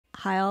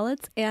Hi all,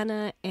 it's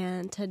Anna,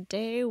 and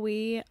today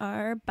we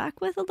are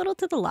back with A Little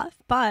to the Left,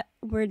 but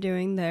we're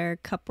doing their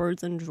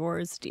Cupboards and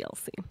Drawers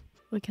DLC.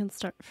 We can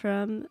start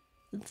from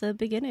the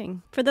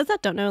beginning. For those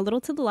that don't know, A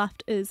Little to the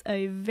Left is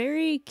a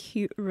very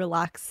cute,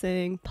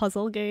 relaxing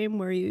puzzle game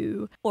where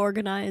you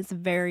organize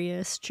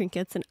various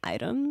trinkets and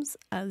items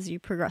as you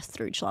progress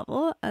through each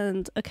level,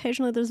 and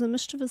occasionally there's a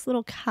mischievous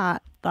little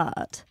cat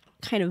that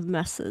kind of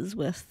messes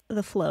with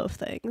the flow of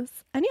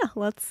things. And yeah,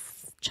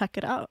 let's check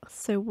it out.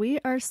 So we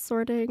are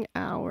sorting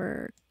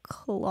our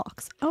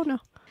clocks. Oh no,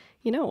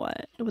 you know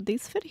what? Would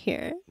these fit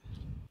here?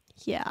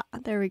 Yeah,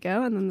 there we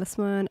go. And then this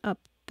one up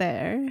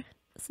there.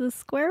 So the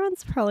square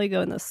ones probably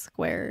go in the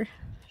square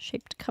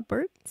shaped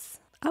cupboards.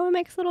 Oh, it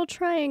makes a little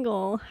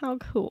triangle. How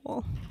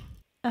cool.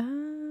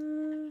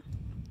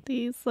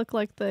 These look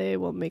like they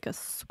will make a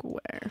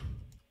square.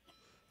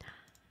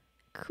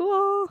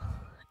 Cool.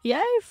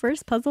 Yay,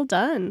 first puzzle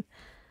done.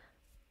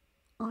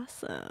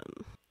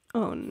 Awesome.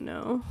 Oh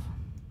no.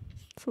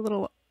 It's a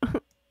little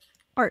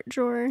art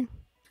drawer.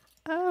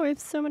 Oh, we have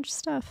so much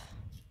stuff.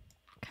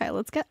 Okay,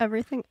 let's get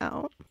everything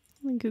out.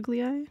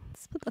 Googly eye.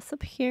 Let's put this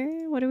up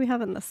here. What do we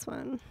have in this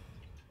one?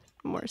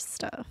 More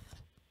stuff.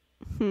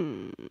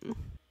 Oh,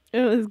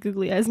 this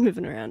googly eye's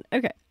moving around.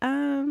 Okay,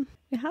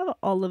 we have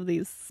all of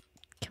these.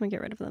 Can we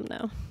get rid of them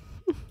now?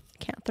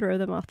 Can't throw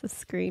them off the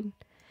screen.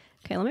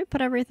 Okay, let me put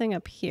everything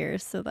up here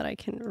so that I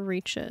can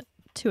reach it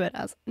to it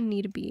as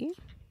need be.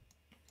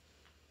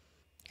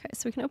 Okay,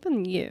 so we can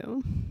open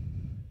you.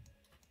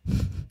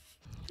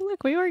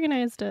 Look, we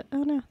organized it.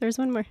 Oh no, there's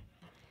one more.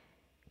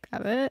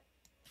 Grab it.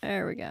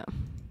 There we go.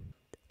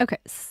 Okay,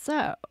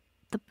 so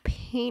the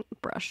paint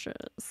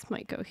brushes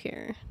might go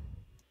here.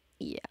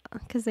 Yeah,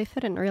 because they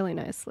fit in really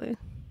nicely.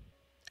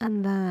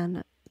 And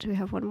then, do we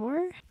have one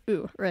more?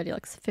 Ooh, already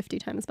looks 50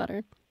 times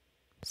better.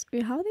 So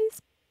we have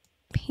these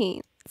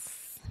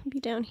paints. Be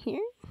down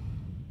here.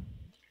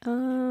 We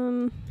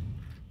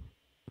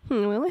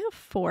only have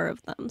 4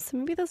 of them, so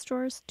maybe this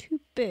drawer is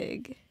too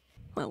big.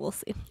 Well, we'll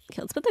see.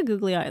 Okay, let's put the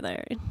googly eye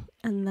there.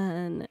 And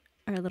then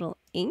our little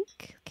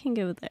ink can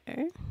go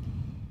there.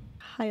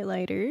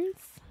 Highlighters.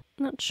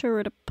 Not sure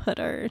where to put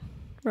our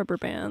rubber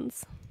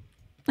bands.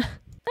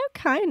 Oh,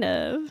 kind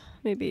of.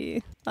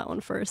 Maybe that one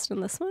first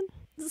and this one.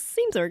 This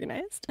seems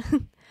organized.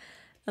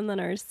 And then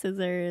our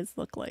scissors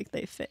look like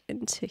they fit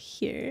into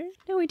here.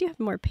 No, we do have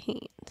more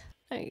paint.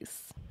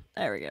 Nice.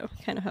 There we go.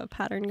 Kind of have a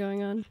pattern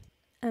going on.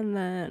 And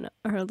then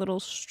our little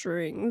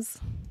strings.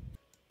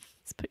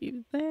 Let's put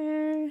you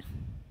there.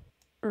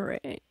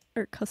 Right.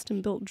 Our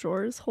custom built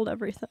drawers hold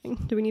everything.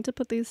 Do we need to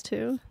put these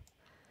too?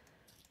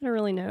 I don't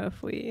really know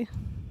if we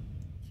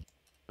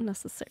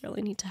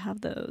necessarily need to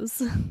have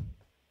those.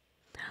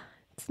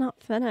 It's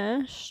not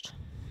finished.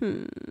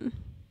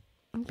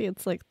 Maybe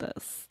it's like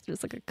this.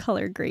 There's like a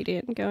color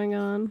gradient going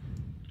on.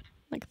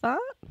 Like that?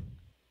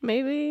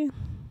 Maybe?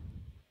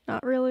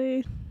 Not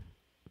really.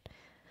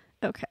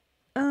 Okay.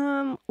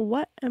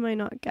 What am I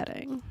not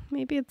getting?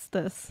 Maybe it's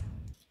this.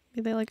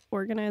 Maybe they like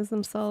organize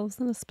themselves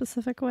in a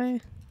specific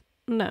way.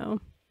 No.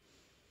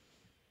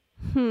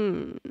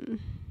 Do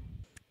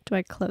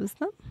I close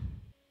them?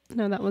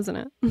 No, that wasn't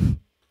it.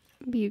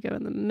 Maybe you go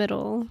in the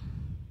middle.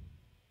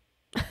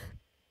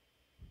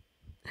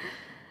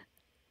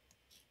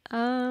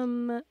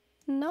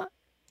 Not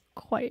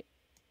quite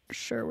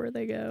sure where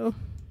they go.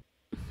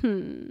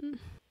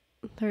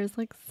 There's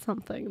like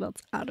something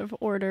that's out of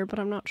order, but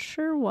I'm not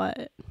sure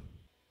what.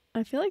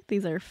 I feel like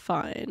these are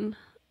fine.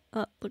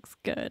 That looks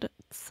good.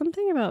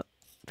 Something about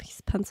these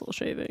pencil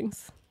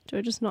shavings. Do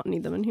I just not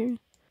need them in here?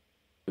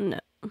 No.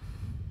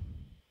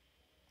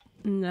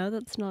 No,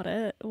 that's not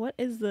it. What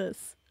is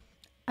this?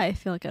 I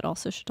feel like it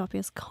also should not be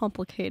as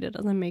complicated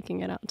as I'm making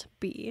it out to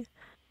be.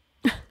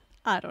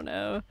 I don't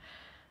know.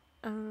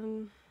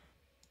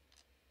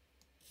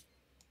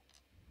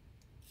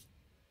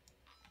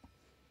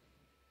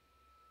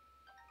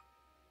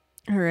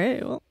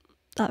 Alright, well,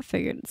 that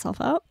figured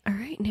itself out.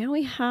 Alright, now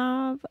we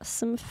have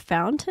some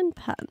fountain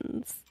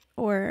pens,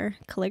 or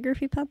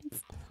calligraphy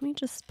pens. Let me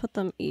just put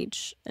them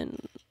each in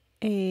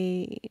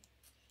a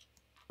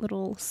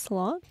little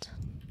slot.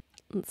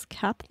 Let's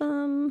cap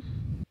them.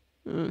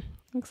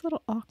 Looks a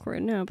little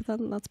awkward, no, but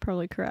that's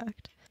probably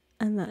correct.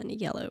 And then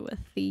yellow with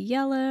the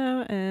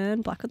yellow,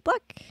 and black with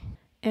black.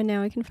 And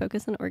now we can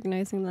focus on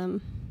organizing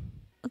them.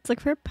 Let's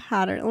look for a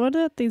pattern. What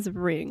about these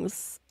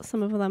rings?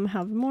 Some of them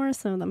have more,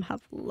 some of them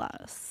have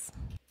less.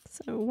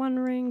 So 1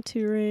 ring,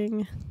 2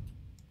 ring,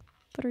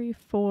 3,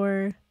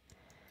 4,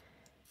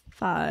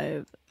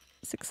 5,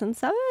 6, and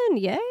 7.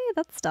 Yay,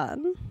 that's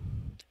done.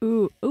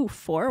 Ooh,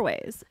 4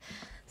 ways.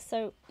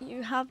 So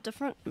you have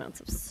different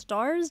amounts of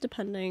stars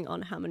depending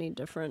on how many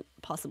different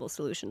possible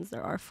solutions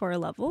there are for a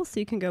level. So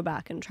you can go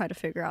back and try to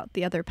figure out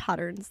the other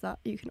patterns that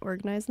you can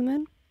organize them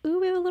in. Ooh,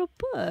 we have a little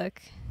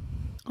book.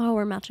 Oh,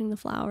 we're matching the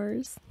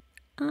flowers.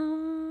 There.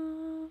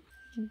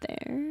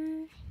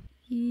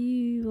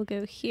 You will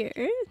go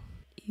here.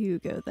 You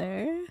go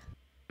there.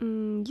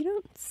 You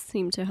don't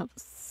seem to have a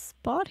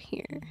spot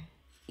here.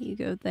 You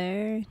go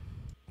there.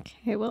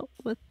 Okay, well,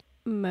 with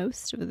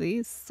most of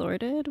these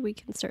sorted, we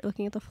can start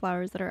looking at the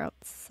flowers that are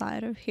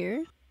outside of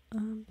here. I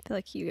feel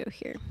like you go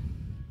here.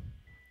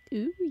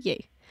 Ooh,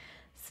 yay.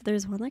 So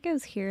there's one that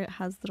goes here. It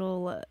has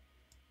little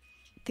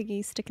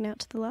thingies sticking out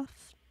to the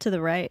left, to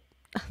the right.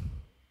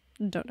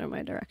 Don't know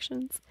my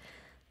directions.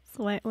 So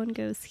the white one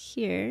goes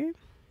here.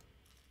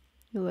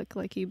 You look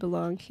like you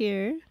belong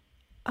here.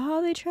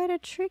 Oh, they try to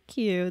trick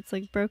you. It's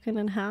like broken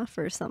in half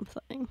or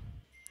something.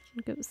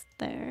 It goes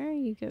there.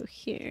 You go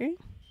here.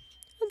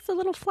 There's a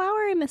little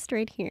flower I missed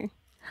right here.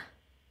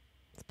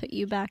 Let's put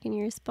you back in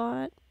your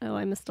spot. Oh,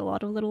 I missed a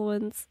lot of little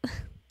ones.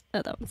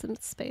 Oh, that one's in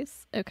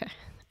space. Okay.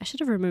 I should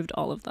have removed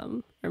all of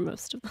them, or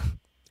most of them.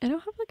 I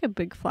don't have like a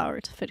big flower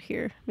to fit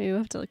here. Maybe we'll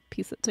have to like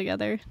piece it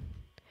together.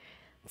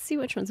 Let's see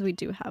which ones we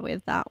do have. We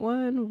have that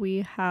one.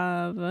 We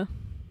have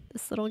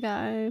this little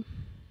guy.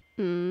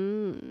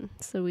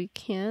 So we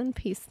can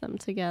piece them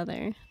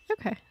together.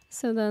 Okay.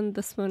 So then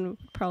this one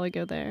would probably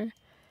go there.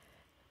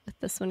 With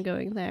this one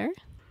going there.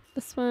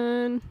 This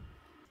one.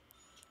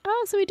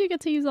 Oh, so we do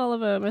get to use all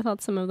of them. I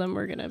thought some of them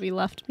were going to be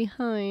left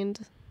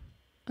behind.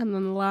 And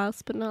then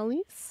last but not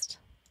least.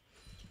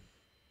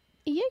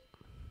 Yay.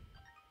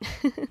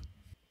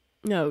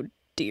 Oh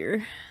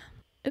dear.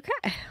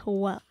 Okay.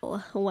 Well.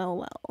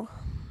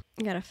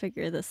 I gotta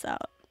figure this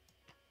out.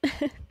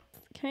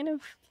 Kind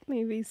of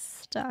maybe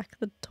stack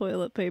the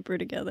toilet paper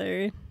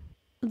together.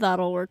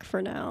 That'll work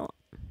for now.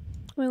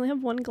 We only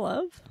have one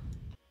glove.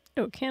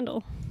 Oh,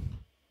 candle.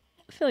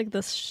 I feel like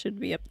this should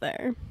be up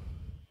there.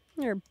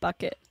 Our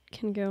bucket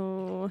can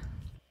go...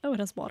 Oh, it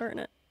has water in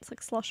it. It's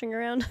like sloshing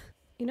around.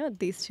 You know what?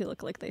 These two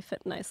look like they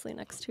fit nicely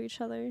next to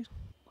each other.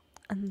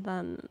 And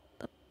then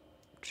the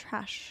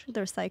trash,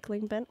 the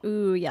recycling bin.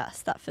 Ooh,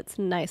 yes, that fits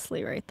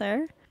nicely right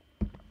there.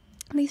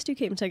 These two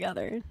came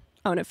together.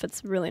 Oh, and it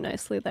fits really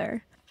nicely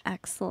there.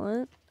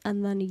 Excellent.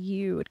 And then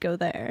you would go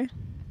there.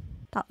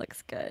 That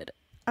looks good.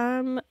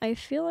 I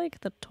feel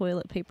like the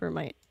toilet paper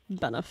might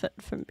benefit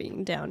from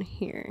being down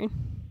here.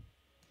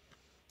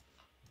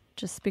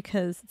 Just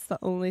because it's the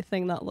only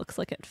thing that looks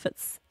like it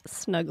fits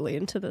snugly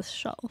into this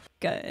shelf.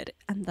 Good.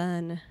 And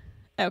then,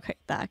 okay,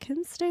 that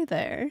can stay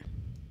there.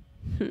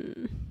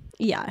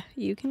 Yeah,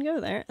 you can go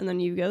there, and then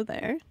you go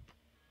there.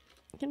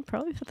 You can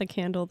probably fit the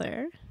candle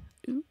there.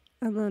 Ooh,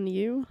 and then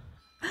you.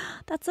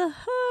 That's a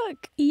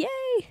hook! Yay!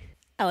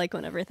 I like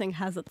when everything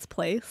has its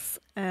place,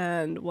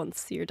 and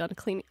once you're done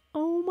cleaning.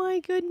 Oh my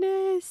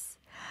goodness!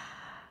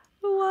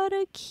 What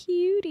a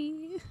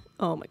cutie!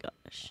 Oh my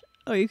gosh.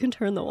 Oh, you can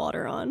turn the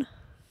water on,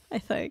 I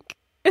think.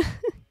 I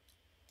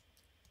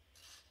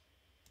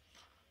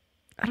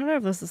don't know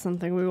if this is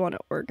something we want to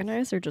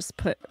organize or just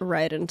put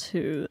right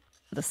into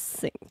the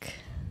sink.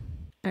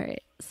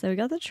 Alright, so we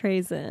got the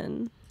trays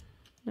in.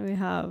 Now we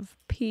have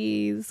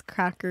peas,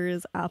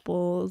 crackers,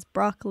 apples,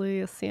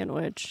 broccoli, a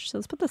sandwich. So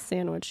let's put the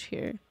sandwich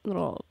here. A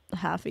little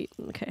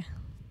half-eaten. Okay.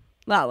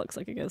 That looks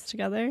like it goes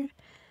together.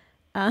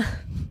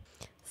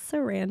 So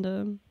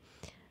random.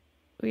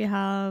 We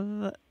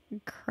have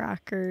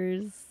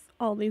crackers.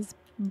 All these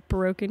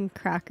broken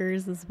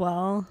crackers as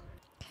well.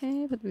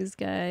 Okay, put these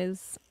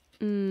guys.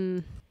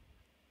 That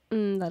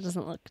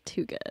doesn't look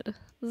too good.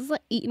 This is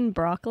like eaten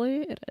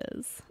broccoli? It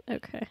is.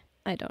 Okay.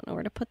 I don't know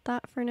where to put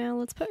that for now.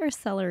 Let's put our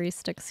celery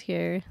sticks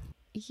here.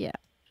 Yeah.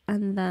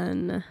 And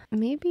then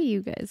maybe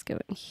you guys go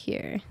in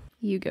here.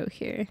 You go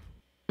here.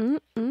 Okay,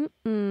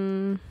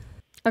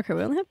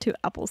 we only have 2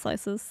 apple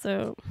slices,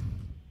 so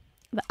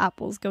the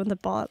apples go in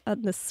the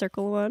this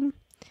circle one.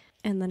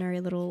 And then our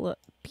little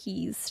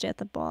peas stay at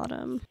the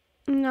bottom.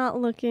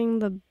 Not looking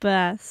the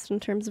best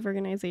in terms of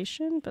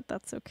organization, but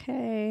that's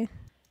okay.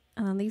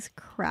 And then these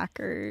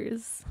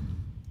crackers.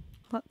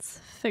 Let's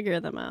figure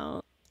them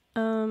out.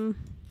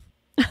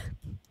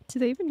 Do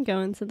they even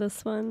go into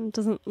this one?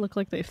 Doesn't look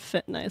like they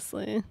fit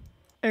nicely.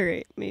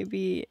 Alright,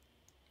 maybe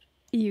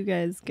you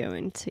guys go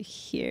into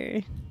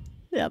here.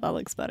 Yeah, that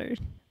looks better.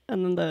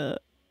 And then the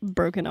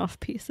broken off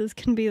pieces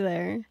can be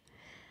there.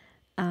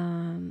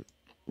 The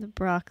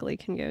broccoli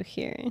can go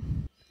here.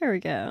 There we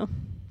go.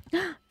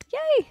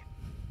 Yay!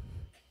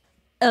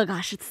 Oh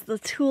gosh, it's the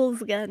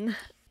tools again.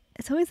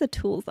 It's always the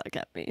tools that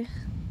get me.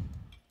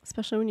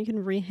 Especially when you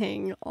can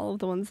rehang all of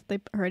the ones that they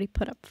already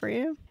put up for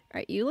you.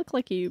 Alright, you look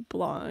like you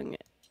belong.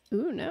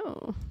 Ooh,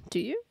 no.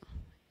 Do you?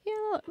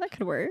 Yeah, that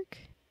could work.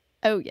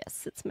 Oh,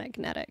 yes, it's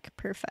magnetic.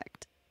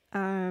 Perfect.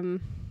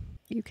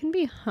 You can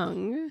be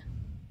hung.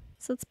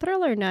 So let's put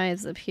all our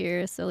knives up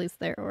here so at least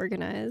they're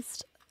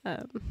organized.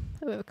 Oh,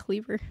 we have a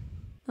cleaver.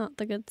 Not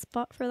the good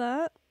spot for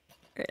that.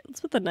 Alright,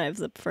 let's put the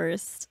knives up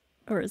first.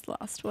 Or is the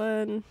last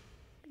one?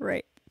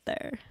 Right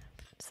there.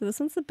 So this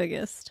one's the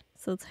biggest.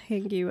 So let's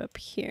hang you up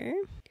here.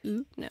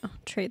 Ooh, no.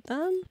 Trade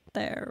them.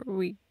 There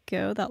we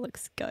go. That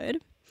looks good.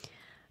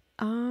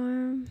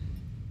 I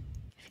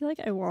feel like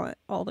I want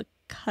all the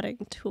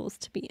cutting tools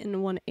to be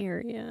in one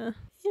area.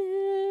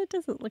 It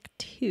doesn't look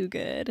too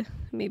good.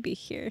 Maybe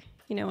here.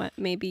 You know what?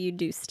 Maybe you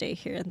do stay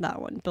here and that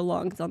one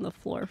belongs on the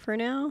floor for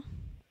now.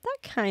 That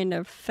kind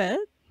of fit,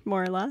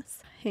 more or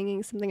less.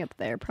 Hanging something up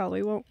there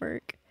probably won't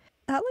work.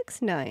 That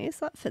looks nice.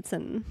 That fits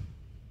in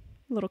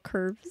little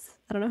curves.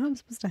 I don't know how I'm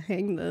supposed to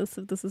hang this,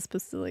 if this is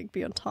supposed to like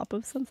be on top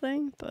of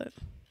something, but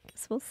I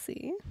guess we'll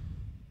see.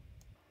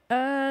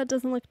 It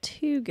doesn't look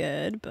too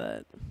good,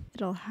 but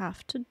it'll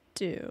have to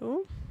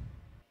do.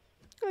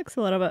 It looks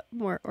a little bit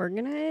more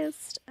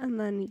organized, and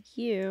then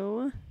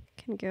you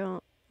can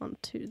go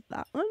onto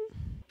that one.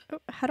 Oh,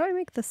 how do I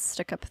make this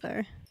stick up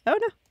there? Oh,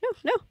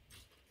 no.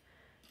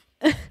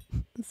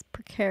 It's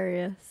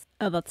precarious.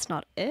 Oh, that's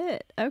not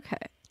it. Okay.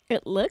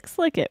 It looks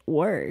like it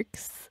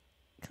works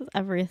because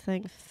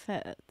everything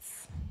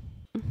fits.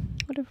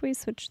 What if we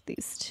switch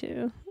these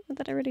two?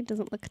 That already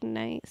doesn't look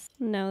nice.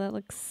 No, that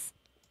looks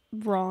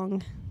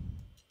wrong.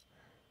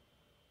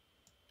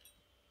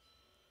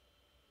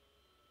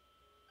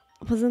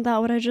 Wasn't that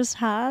what I just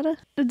had?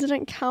 It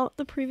didn't count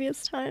the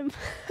previous time.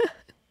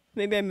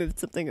 Maybe I moved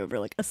something over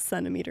like a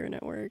centimeter and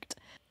it worked.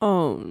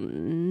 Oh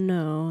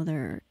no,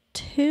 there are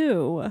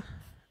two.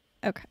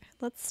 Okay,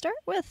 let's start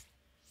with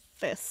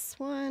this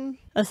one.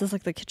 This is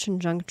like the kitchen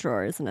junk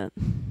drawer, isn't it?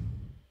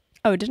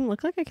 Oh, it didn't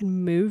look like I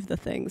can move the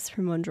things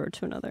from one drawer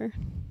to another.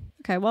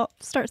 Okay, well,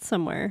 start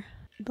somewhere.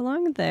 You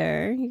belong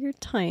there. You're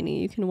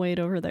tiny. You can wait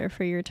over there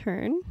for your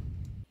turn.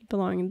 You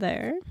belong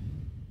there.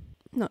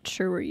 Not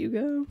sure where you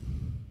go.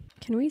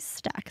 Can we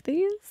stack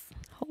these?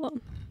 Hold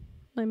on.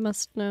 I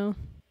must know.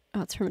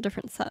 Oh, it's from a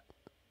different set.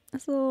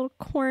 It's a little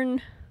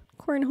corn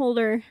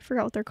holder. I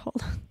forgot what they're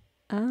called.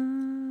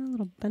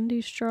 Little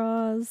bendy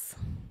straws.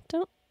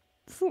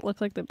 Doesn't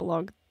look like they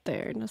belong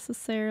there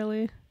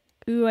necessarily.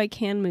 Ooh, I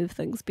can move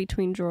things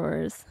between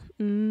drawers.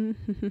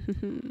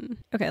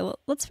 Okay,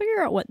 let's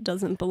figure out what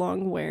doesn't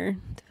belong where.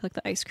 I feel like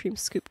the ice cream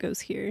scoop goes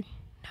here.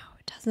 No,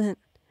 it doesn't.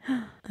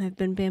 I've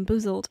been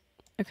bamboozled.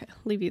 Okay,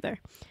 leave you there.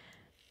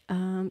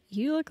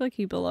 You look like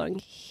you belong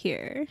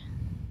here.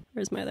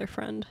 Where's my other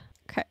friend?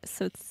 Okay,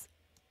 so it's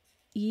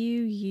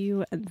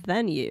you, and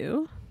then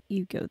you.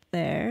 You go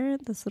there.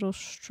 This little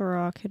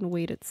straw can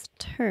wait its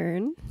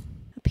turn.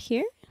 Up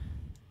here?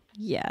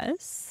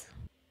 Yes.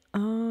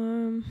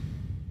 Do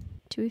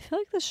we feel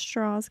like the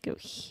straws go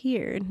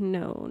here?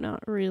 No,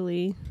 not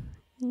really.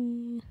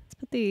 Let's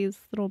put these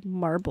little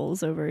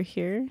marbles over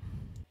here.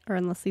 Or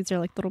unless these are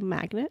like little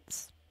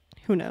magnets.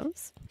 Who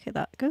knows? Okay,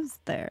 that goes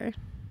there.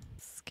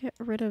 Let's get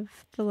rid of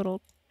the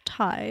little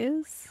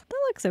ties. That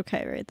looks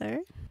okay right there.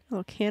 A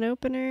little can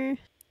opener.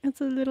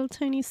 It's a little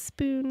tiny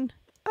spoon.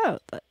 Oh,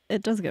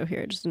 it does go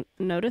here. Just didn't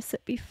notice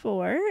it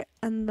before.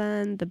 And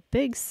then the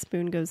big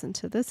spoon goes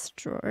into this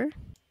drawer.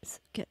 So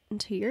get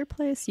into your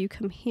place. You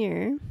come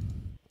here.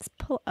 Let's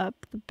pull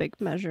up the big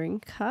measuring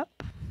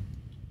cup. I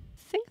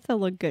think they'll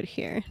look good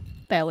here.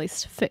 They at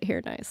least fit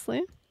here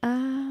nicely.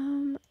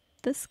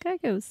 This guy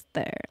goes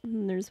there.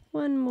 And there's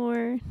one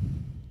more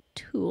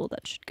tool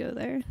that should go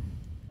there.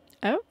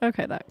 Oh,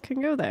 okay, that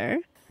can go there.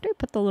 Where do I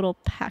put the little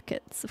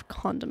packets of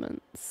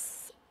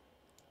condiments?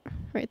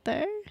 Right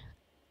there?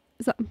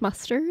 Is that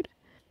mustard?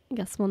 I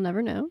guess we'll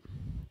never know.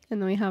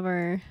 And then we have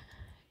our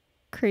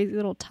crazy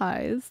little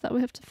ties that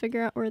we have to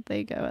figure out where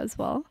they go as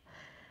well.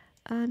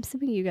 I'm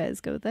assuming you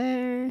guys go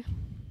there.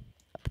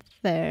 Up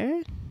there.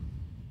 Where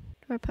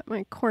do I put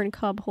my corn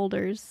cob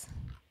holders?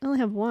 I only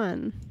have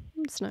one.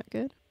 That's not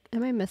good.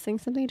 Am I missing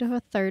something? Do I have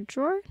a third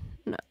drawer?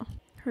 No.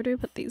 Where do we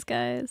put these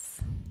guys?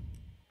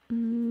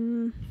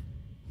 Okay,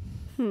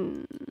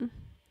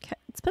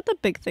 let's put the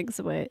big things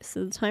away.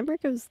 So the timer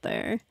goes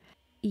there.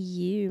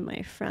 You,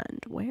 my friend,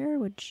 where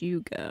would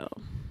you go?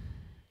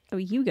 Oh,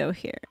 you go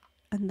here.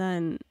 And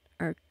then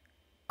our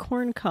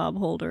corn cob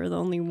holder, the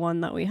only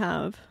one that we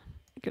have,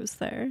 goes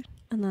there.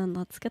 And then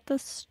let's get the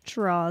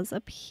straws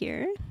up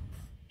here.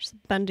 There's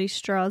bendy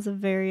straws of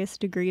various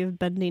degree of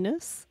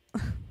bendiness.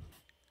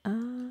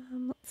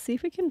 Let's see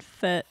if we can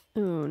fit.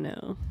 Oh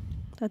no,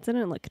 that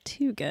didn't look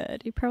too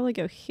good. You probably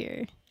go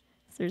here.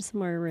 So there's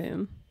more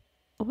room.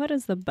 What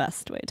is the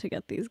best way to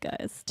get these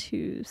guys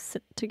to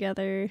sit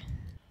together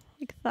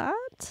like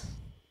that?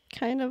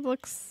 Kind of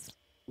looks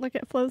like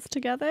it flows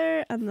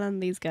together, and then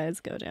these guys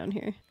go down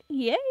here.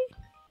 Yay!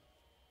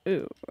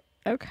 Ooh,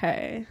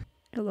 okay.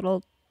 A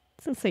little,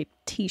 it's gonna say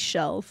tea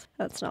shelf.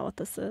 That's not what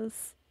this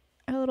is.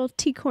 A little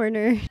tea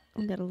corner.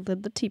 I'm gonna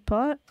lid the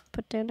teapot,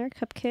 put down our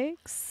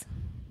cupcakes.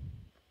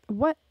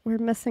 What? We're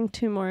missing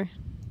two more.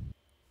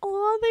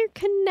 Oh, they're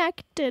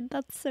connected.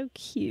 That's so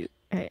cute.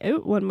 All right, oh,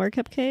 one more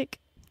cupcake.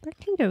 That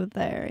can go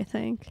there, I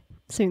think.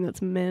 Assuming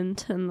that's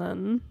mint and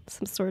then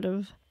some sort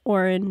of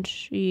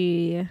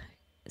orangey,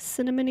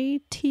 cinnamony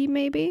tea,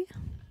 maybe?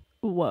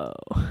 Whoa.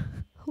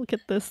 Look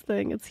at this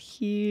thing. It's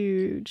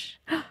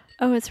huge.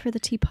 Oh, it's for the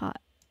teapot.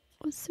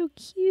 Oh, it's so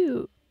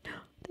cute.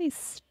 They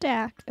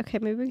stack. Okay,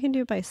 maybe we can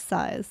do it by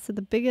size. So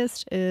the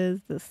biggest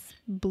is this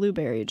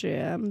blueberry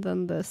jam,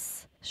 then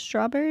this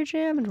strawberry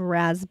jam, and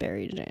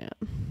raspberry jam.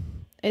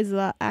 Is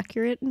that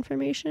accurate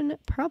information?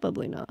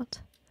 Probably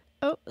not.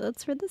 Oh,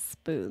 that's for the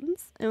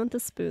spoons. I want the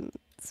spoons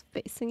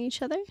facing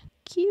each other.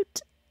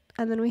 Cute.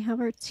 And then we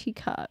have our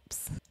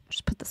teacups.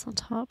 Just put this on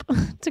top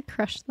to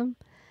crush them.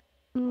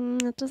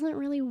 It doesn't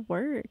really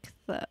work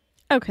though.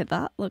 Okay,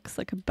 that looks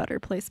like a better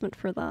placement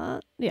for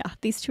that. Yeah,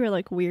 these two are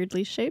like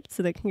weirdly shaped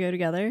so they can go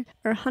together.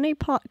 Our honey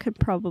pot could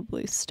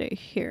probably stay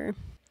here.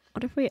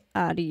 What if we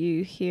add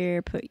you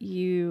here, put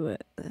you...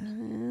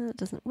 it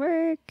doesn't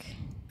work.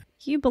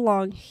 You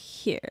belong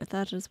here.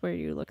 That is where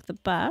you look the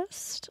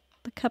best.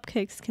 The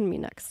cupcakes can be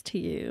next to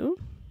you.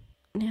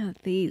 Now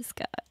these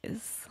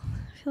guys.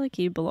 I feel like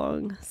you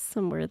belong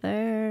somewhere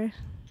there.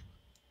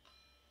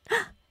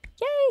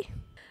 Yay!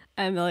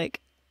 I'm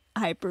like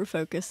hyper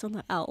focused on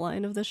the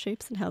outline of the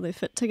shapes and how they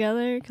fit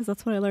together because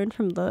that's what I learned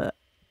from the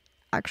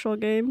actual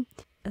game,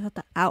 is that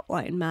the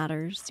outline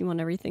matters. You want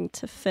everything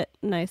to fit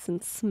nice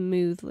and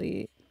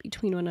smoothly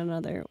between one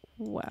another.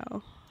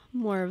 Wow,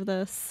 more of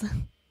this.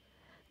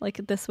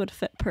 Like this would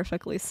fit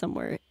perfectly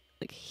somewhere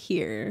like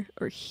here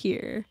or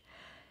here,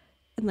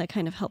 and that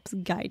kind of helps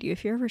guide you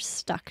if you're ever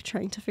stuck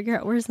trying to figure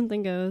out where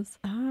something goes.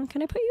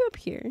 Can I put you up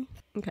here?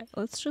 Okay,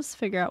 let's just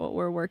figure out what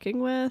we're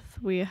working with.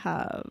 We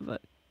have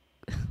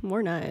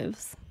more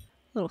knives,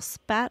 little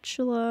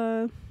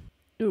spatula,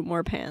 ooh,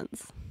 more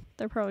pans.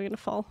 They're probably gonna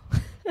fall.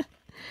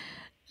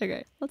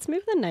 Okay, let's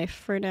move the knife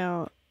for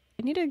now.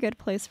 I need a good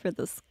place for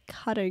this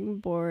cutting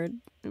board.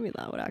 Maybe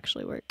that would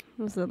actually work.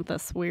 Isn't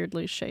this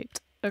weirdly shaped?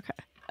 Okay.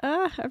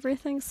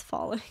 Everything's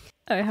falling.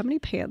 Oh, how many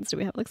pans do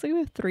we have? Looks like we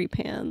have 3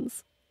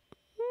 pans.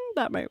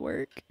 That might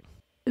work.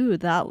 Ooh,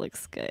 that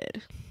looks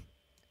good.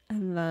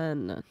 And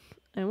then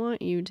I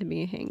want you to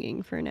be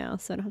hanging for now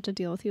so I don't have to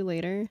deal with you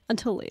later.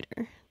 Until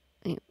later.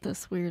 Ain't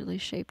this weirdly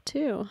shaped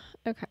too?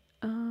 Okay,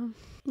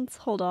 let's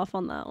hold off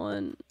on that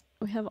one.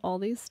 We have all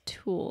these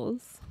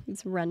tools,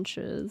 these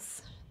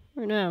wrenches.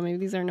 Or no, maybe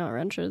these are not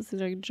wrenches.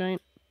 These are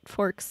giant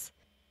forks.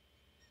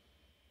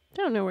 I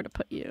don't know where to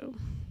put you.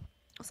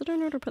 Also don't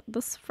know where to put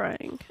this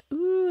frying.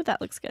 Ooh, that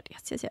looks good.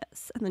 Yes, yes,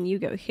 yes. And then you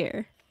go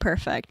here.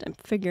 Perfect. I'm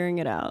figuring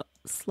it out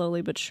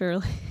slowly but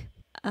surely.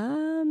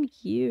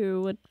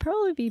 You would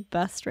probably be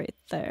best right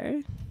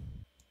there.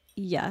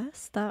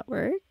 Yes, that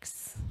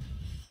works.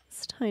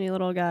 This tiny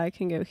little guy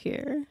can go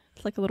here.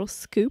 It's like a little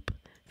scoop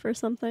for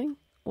something.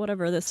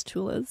 Whatever this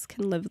tool is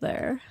can live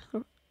there.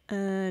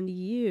 And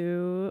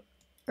you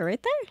are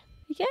right there.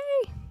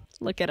 Yay!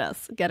 Look at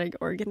us getting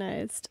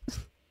organized.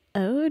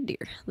 Oh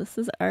dear, this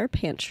is our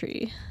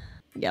pantry.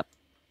 Yep,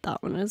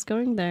 that one is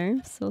going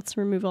there. So let's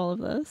remove all of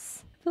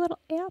this. A little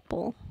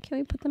apple. Can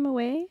we put them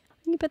away?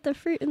 You put the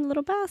fruit in the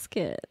little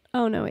basket.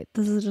 Oh no, wait,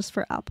 this is just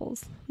for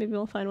apples. Maybe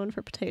we'll find one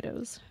for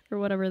potatoes or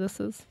whatever this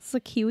is. Is this a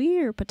kiwi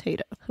or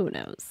potato? Who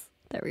knows?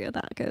 There we go,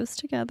 that goes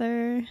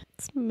together.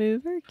 Let's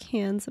move our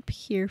cans up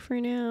here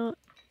for now.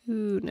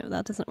 Ooh, no,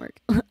 that doesn't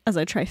work. As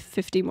I try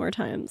 50 more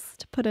times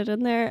to put it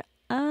in there.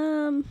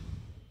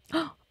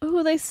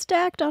 Oh, they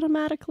stacked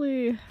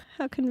automatically.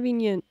 How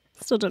convenient.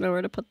 Still don't know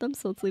where to put them,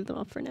 so let's leave them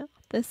up for now.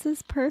 This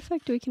is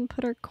perfect. We can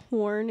put our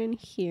corn in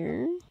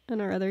here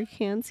and our other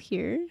cans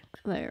here.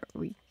 There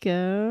we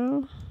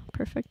go.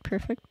 Perfect,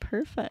 perfect,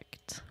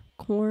 perfect.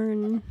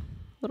 Corn,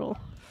 little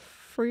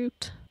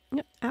fruit.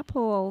 No,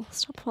 apple,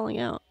 stop falling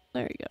out.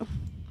 There we go.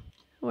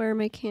 Where are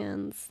my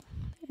cans?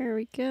 There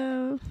we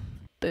go.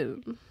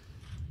 Boom.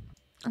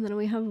 And then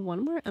we have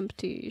one more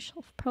empty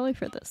shelf, probably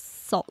for the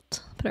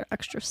salt. Put our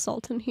extra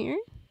salt in here.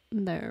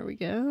 There we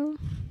go.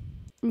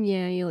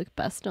 Yeah, you look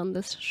best on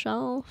this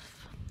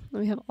shelf.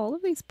 And we have all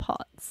of these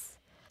pots.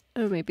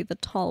 Oh, maybe the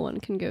tall one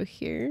can go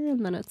here,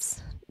 and then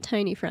it's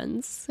tiny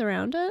friends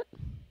around it.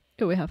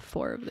 Oh, we have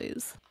 4 of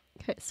these.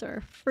 Okay, so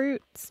our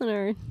fruits and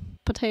our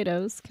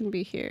potatoes can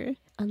be here.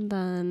 And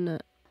then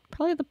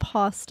probably the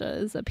pasta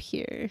is up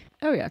here.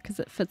 Oh yeah, because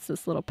it fits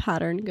this little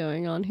pattern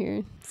going on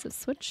here. So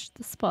switch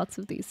the spots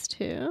of these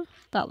 2.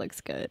 That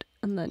looks good.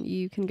 And then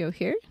you can go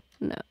here?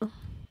 No.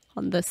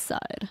 On this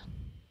side.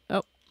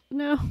 Oh,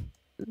 no.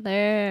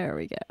 There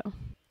we go.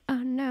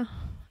 Oh no,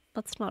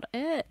 that's not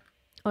it.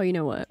 Oh, you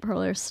know what?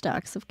 Probably our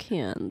stacks of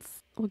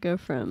cans. We'll go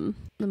from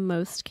the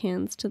most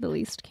cans to the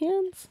least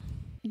cans.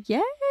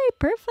 Yay,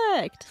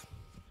 perfect.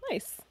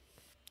 Nice.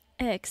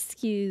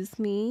 Excuse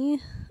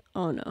me.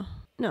 Oh no,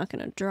 not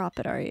gonna drop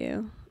it, are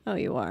you? Oh,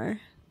 you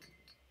are.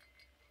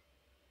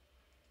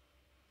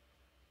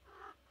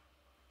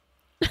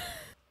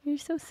 You're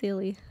so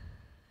silly.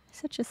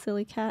 Such a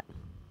silly cat.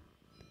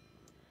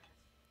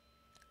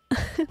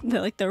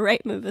 The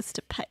right move is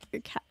to pet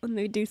your cat when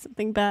they do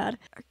something bad.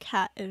 Our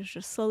cat is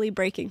just slowly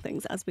breaking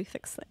things as we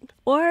fix things.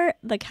 Or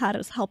the cat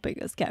is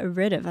helping us get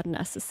rid of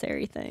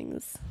unnecessary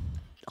things.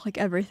 Like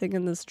everything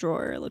in this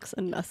drawer looks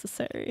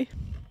unnecessary.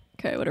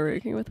 Okay, what are we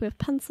working with? We have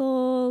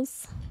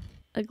pencils,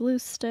 a glue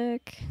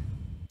stick,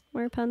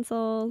 more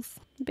pencils,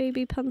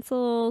 baby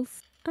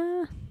pencils.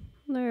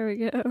 There we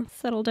go.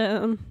 Settle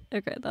down.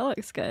 Okay, that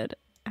looks good.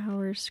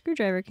 Our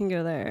screwdriver can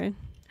go there.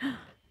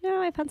 No,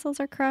 my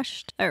pencils are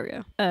crushed. There we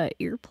go.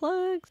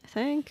 Earplugs, I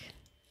think.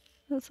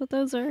 That's what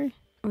those are.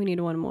 We need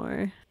one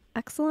more.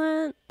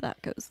 Excellent.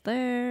 That goes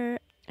there.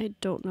 I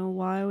don't know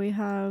why we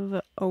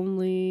have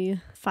only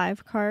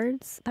 5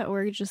 cards that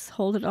we're just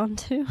holding on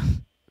to.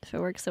 If it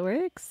works, it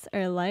works.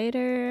 Our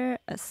lighter,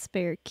 a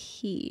spare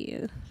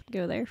key.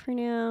 Go there for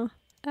now.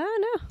 Oh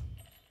no.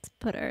 Let's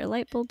put our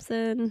light bulbs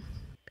in.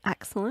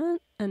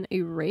 Excellent. An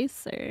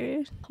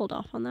eraser. Hold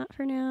off on that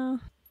for now.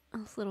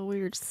 This little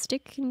weird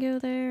stick can go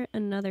there.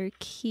 Another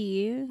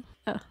key.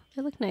 Oh,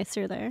 they look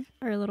nicer there.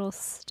 Our little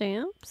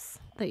stamps.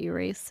 The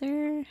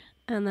eraser.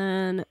 And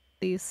then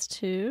these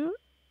two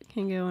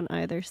can go on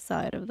either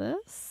side of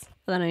this.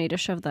 And then I need to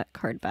shove that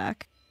card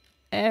back.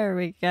 There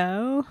we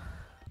go.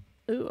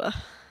 Ooh.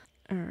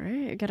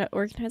 Alright, gotta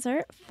organize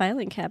our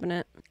filing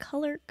cabinet.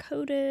 Color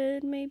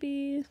coded,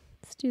 maybe.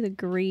 Let's do the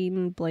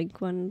green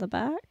blank one in the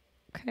back.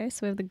 Okay, so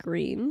we have the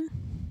green,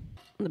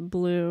 the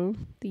blue,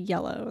 the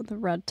yellow, and the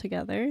red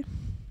together.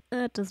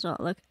 That does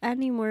not look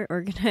any more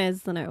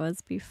organized than it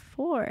was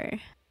before.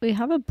 We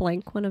have a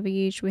blank one of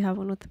each. We have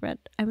one with red.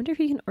 I wonder if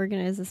you can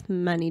organize this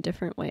many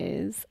different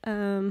ways.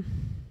 Maybe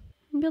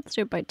let's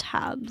do it by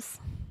tabs.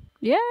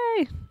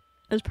 Yay!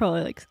 There's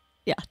probably like,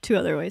 yeah, 2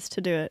 other ways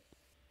to do it.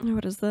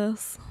 What is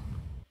this?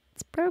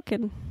 It's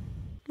broken.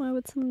 Why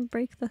would someone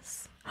break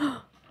this?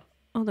 Oh,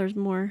 there's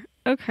more.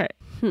 Okay.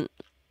 Well,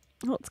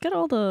 let's get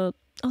all the...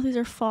 Oh, these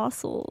are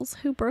fossils.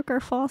 Who broke our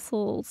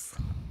fossils?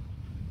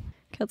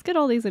 Okay, let's get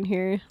all these in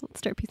here. Let's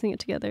start piecing it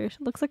together.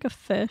 It looks like a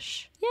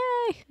fish.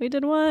 Yay! We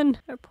did one.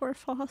 Our poor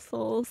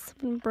fossils.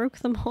 Someone broke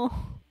them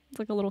all. It's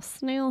like a little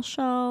snail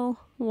shell.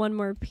 One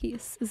more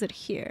piece. Is it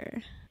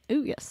here?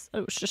 Oh, yes.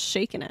 Oh, it's just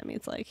shaking at me.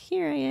 It's like,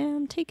 here I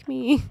am. Take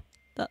me.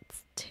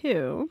 That's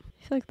 2.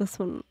 I feel like this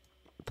one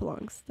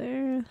belongs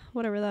there.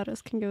 Whatever that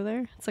is can go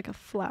there. It's like a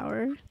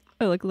flower.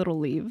 Oh, like little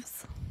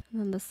leaves. And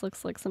then this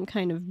looks like some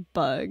kind of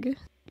bug.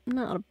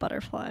 Not a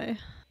butterfly.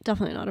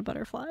 Definitely not a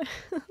butterfly.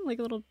 Like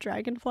a little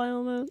dragonfly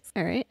almost.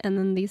 All right, and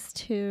then these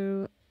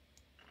 2.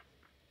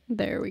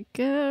 There we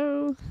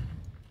go.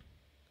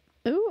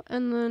 Oh,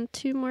 and then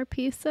 2 more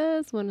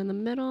pieces. One in the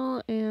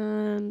middle,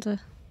 and there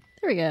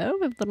we go.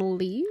 We have little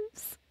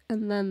leaves.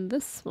 And then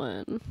this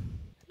one.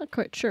 Not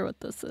quite sure what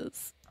this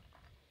is.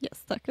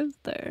 Yes, that goes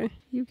there.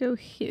 You go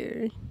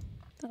here.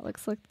 That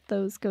looks like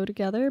those go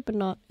together, but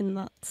not in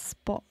that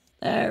spot.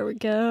 There we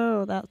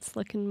go. That's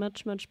looking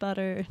much, much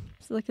better.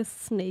 Is it like a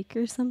snake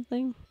or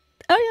something?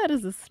 Oh yeah, it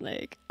is a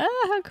snake. Ah,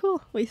 how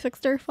cool. We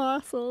fixed our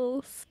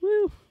fossils.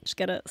 Woo. Just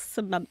gotta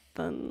cement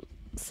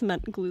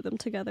glue them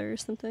together or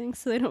something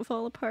so they don't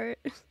fall apart.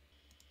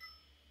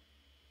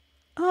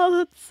 Oh,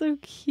 that's so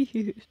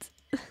cute.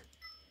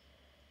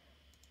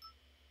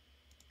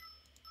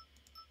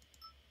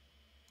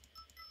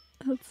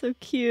 That's so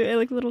cute. I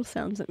like little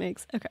sounds it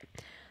makes. Okay.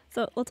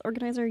 So let's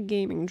organize our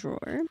gaming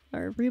drawer,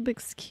 our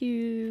Rubik's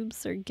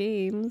Cubes, our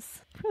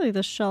games. Probably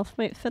the shelf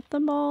might fit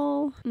them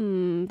all.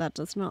 That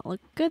does not look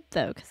good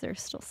though, because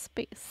there's still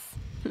space.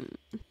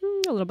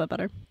 A little bit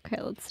better.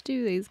 Okay, let's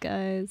do these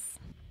guys.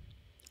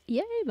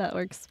 Yay, that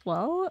works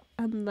well.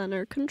 And then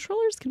our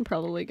controllers can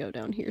probably go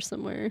down here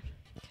somewhere.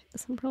 Okay,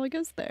 this one probably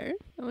goes there.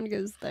 That one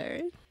goes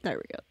there. There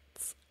we go.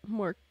 It's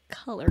more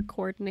color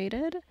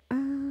coordinated.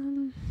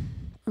 And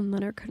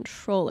then our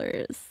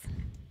controllers.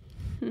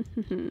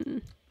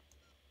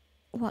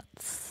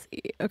 Let's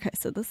see. Okay,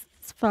 so this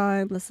is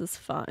fine. This is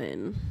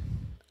fine.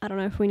 I don't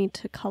know if we need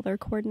to color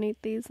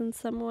coordinate these in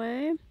some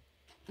way.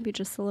 Maybe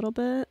just a little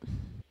bit.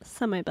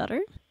 Semi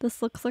better.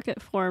 This looks like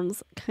it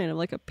forms kind of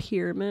like a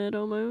pyramid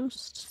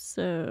almost.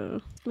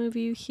 So move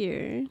you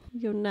here.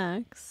 You go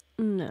next.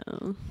 No.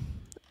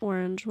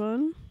 Orange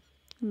one.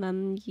 And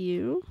then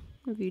you.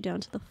 Move you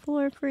down to the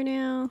floor for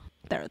now.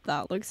 There,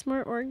 that looks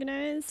more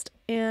organized.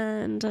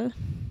 And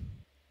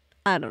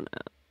I don't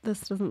know.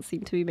 This doesn't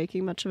seem to be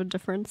making much of a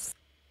difference.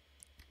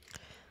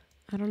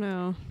 I don't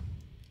know.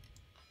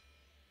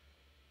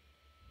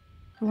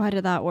 Why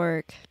did that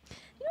work?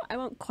 You know, I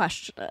won't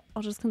question it.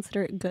 I'll just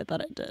consider it good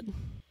that it did.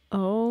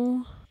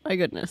 Oh my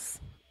goodness.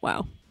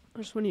 Wow.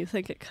 Just when you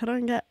think it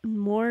couldn't get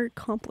more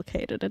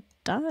complicated, it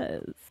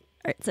does.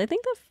 Alright, so I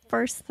think the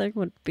first thing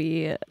would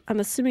be, I'm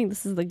assuming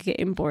this is the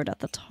game board at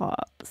the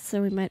top,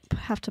 so we might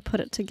have to put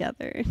it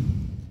together.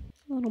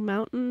 A little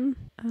mountain,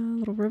 a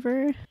little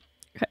river.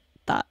 Okay,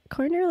 that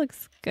corner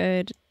looks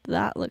good.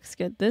 That looks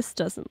good. This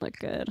doesn't look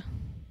good.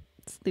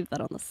 Let's leave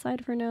that on the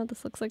side for now.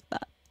 This looks like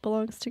that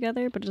belongs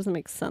together, but it doesn't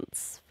make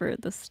sense for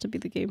this to be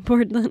the game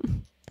board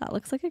then. That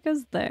looks like it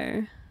goes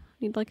there.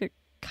 Need like a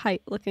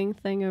kite looking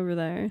thing over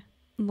there.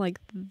 Like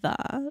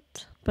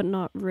that, but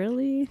not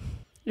really.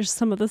 There's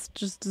some of this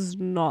just does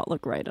not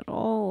look right at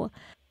all.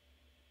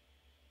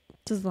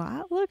 Does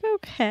that look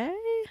okay?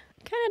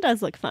 Kind of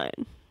does look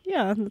fine.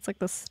 Yeah, it's like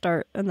the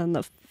start and then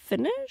the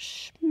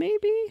finish,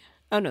 maybe?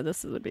 Oh no,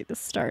 this would be the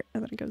start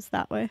and then it goes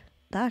that way.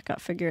 That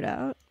got figured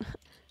out.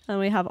 And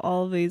we have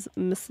all of these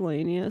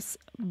miscellaneous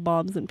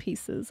bobs and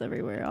pieces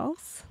everywhere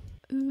else.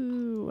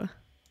 Ooh.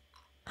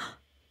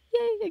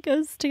 Yay, it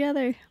goes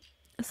together.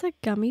 Is that a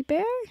gummy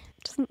bear?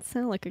 It doesn't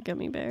sound like a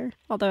gummy bear.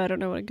 Although I don't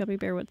know what a gummy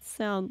bear would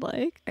sound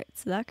like. Alright,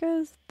 so that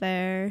goes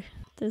there.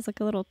 There's like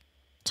a little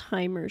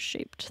timer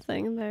shaped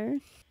thing there.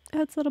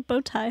 Oh, it's a little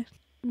bow tie.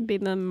 Maybe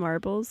the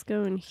marbles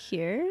go in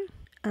here.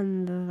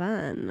 And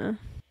then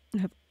I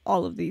have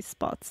all of these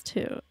spots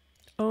too.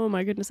 Oh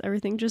my goodness,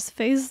 everything just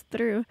phased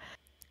through.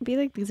 I feel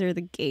like these are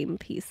the game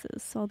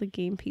pieces. So all the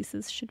game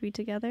pieces should be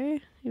together.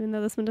 Even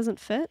though this one doesn't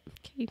fit.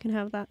 Okay, you can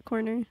have that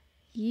corner.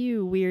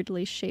 You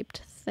weirdly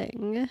shaped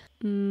thing.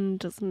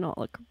 Does not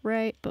look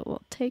right, but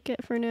we'll take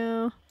it for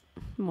now.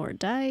 More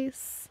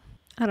dice.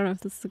 I don't know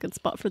if this is a good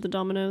spot for the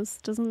dominoes.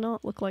 Does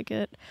not look like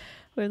it.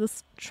 We have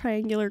this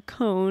triangular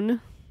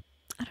cone.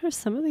 I don't know,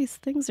 some of these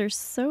things are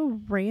so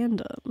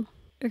random.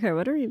 Okay,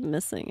 what are we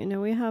missing? I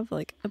know we have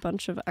like a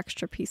bunch of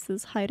extra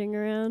pieces hiding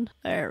around.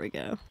 There we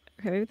go.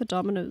 Okay, maybe the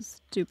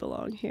dominoes do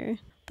belong here.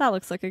 That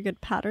looks like a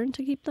good pattern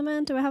to keep them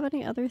in. Do I have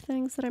any other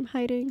things that I'm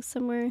hiding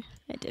somewhere?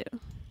 I do.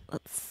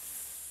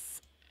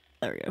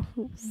 There we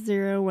go.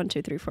 0, 1,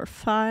 2, 3, 4,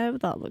 5.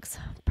 That looks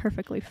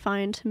perfectly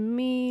fine to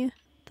me.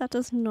 That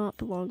does not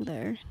belong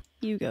there.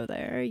 You go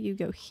there. You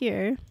go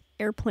here.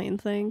 Airplane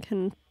thing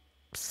can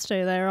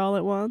stay there all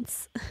at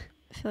once.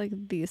 I feel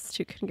like these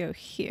two can go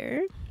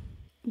here.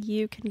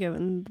 You can go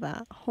in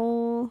that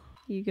hole.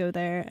 You go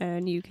there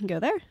and you can go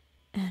there.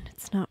 And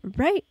it's not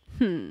right.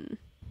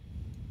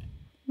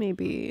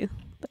 Maybe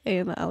the A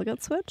and the L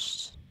got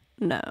switched?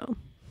 No.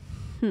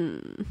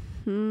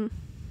 Maybe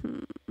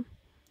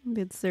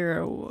it's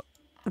 0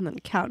 and then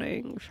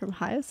counting from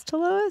highest to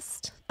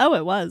lowest. Oh,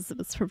 it was. It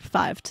was from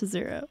 5 to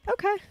 0.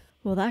 Okay.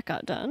 Well, that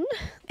got done.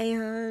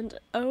 And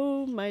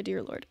oh my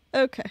dear lord.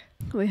 Okay.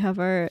 We have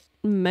our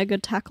mega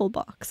tackle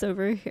box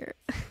over here.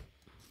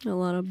 A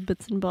lot of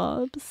bits and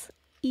bobs.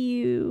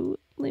 Ew.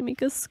 They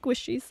make a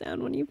squishy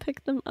sound when you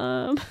pick them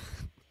up.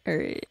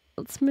 Alright.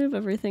 Let's move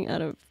everything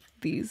out of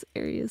these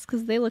areas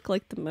because they look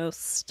like the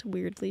most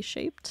weirdly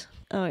shaped.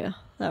 Oh yeah,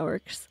 that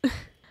works.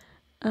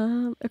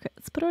 Okay,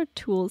 let's put our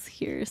tools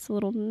here. So a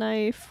little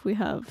knife. We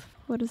have,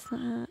 what is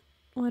that?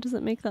 Why does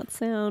it make that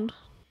sound?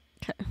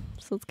 Okay,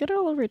 so let's get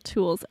all of our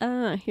tools.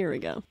 Here we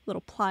go.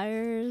 Little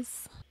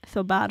pliers. I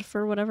feel bad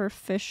for whatever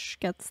fish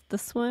gets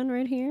this one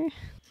right here.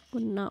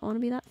 Would not want to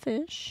be that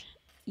fish.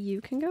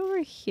 You can go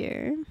over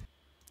here.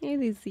 Hey,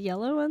 these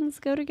yellow ones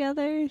go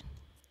together.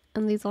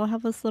 And these all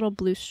have this little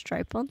blue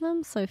stripe on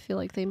them, so I feel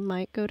like they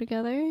might go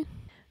together.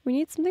 We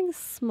need something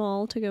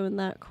small to go in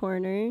that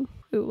corner.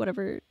 Ooh,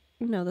 whatever.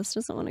 No, this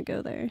doesn't want to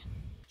go there.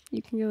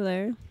 You can go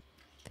there.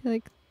 I feel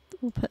like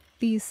we'll put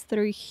these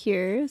 3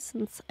 here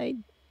since I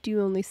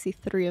do only see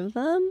 3 of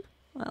them.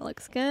 That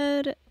looks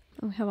good.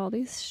 And we have all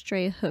these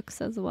stray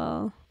hooks as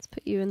well. Let's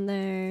put you in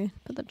there.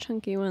 Put the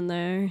chunky one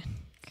there.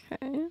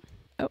 Okay.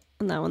 Oh,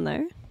 and that one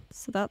there.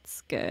 So that's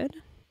good.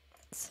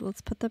 So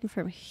let's put them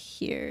from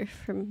here,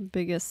 from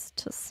biggest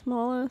to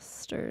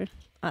smallest, or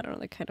I don't know,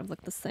 they kind of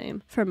look the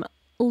same. From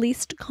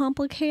least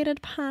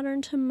complicated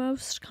pattern to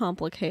most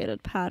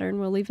complicated pattern,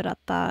 we'll leave it at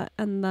that.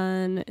 And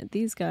then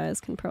these guys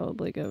can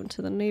probably go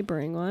into the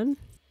neighboring one.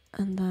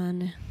 And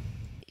then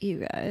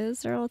you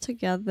guys are all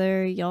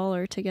together, y'all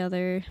are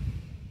together.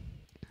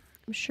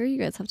 I'm sure you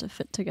guys have to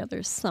fit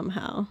together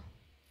somehow.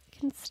 You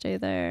can stay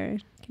there,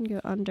 you can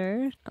go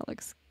under. That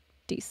looks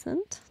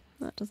decent.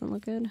 That doesn't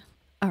look good.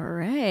 All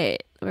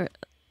right, we're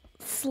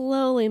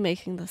slowly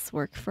making this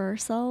work for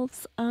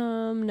ourselves.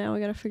 Now we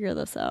gotta figure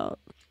this out.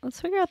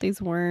 Let's figure out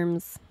these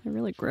worms. They're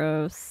really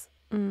gross.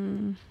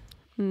 No,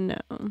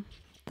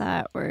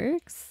 that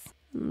works.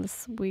 And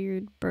this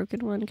weird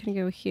broken one can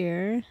go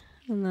here.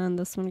 And then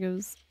this one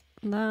goes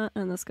that,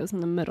 and this goes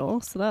in the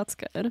middle, so that's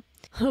good.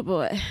 Oh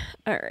boy.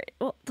 All right,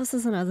 well, this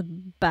isn't as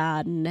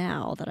bad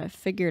now that I've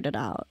figured it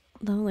out.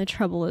 The only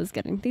trouble is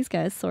getting these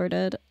guys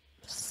sorted.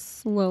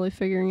 Slowly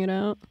figuring it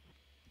out.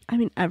 I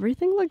mean,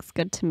 everything looks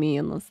good to me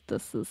unless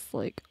this is,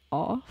 like,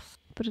 off.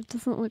 But it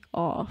doesn't look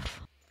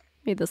off.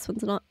 Maybe this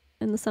one's not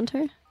in the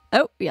center?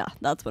 Oh, yeah,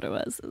 that's what it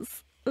was.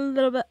 It's a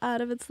little bit out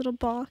of its little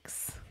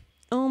box.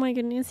 Oh my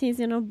goodness, he's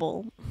in a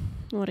bowl.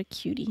 What a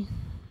cutie.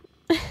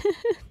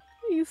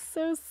 He's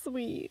so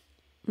sweet.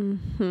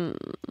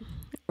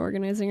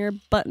 Organizing our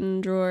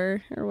button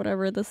drawer, or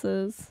whatever this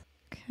is.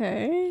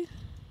 Okay.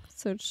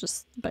 So it's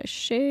just by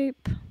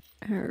shape.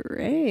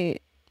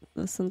 Alright.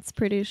 This one's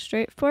pretty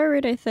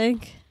straightforward, I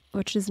think.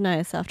 Which is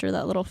nice after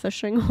that little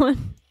fishing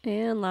one.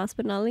 And last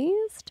but not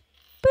least,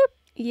 boop!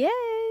 Yay!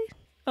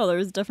 Oh,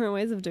 there's different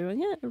ways of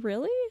doing it?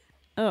 Really?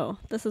 Oh,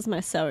 this is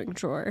my sewing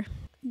drawer.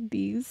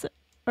 These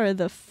are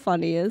the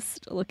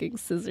funniest looking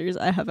scissors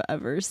I have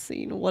ever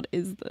seen. What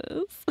is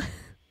this?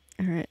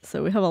 Alright,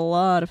 so we have a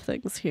lot of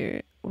things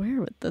here.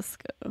 Where would this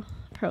go?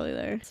 Probably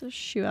there. So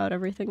shoo out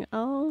everything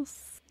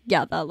else.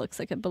 Yeah, that looks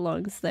like it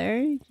belongs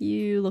there.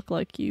 You look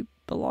like you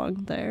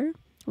belong there.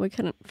 We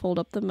couldn't fold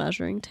up the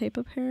measuring tape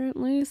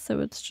apparently, so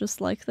it's just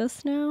like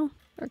this now.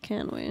 Or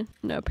can we?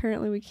 No,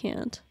 apparently we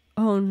can't.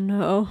 Oh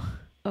no.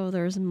 Oh,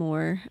 there's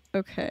more.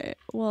 Okay,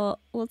 well,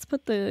 let's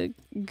put the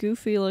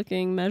goofy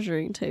looking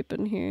measuring tape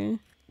in here.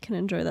 Can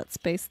enjoy that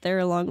space there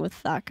along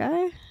with that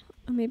guy.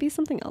 Maybe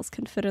something else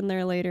can fit in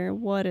there later.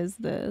 What is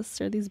this?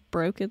 Are these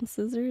broken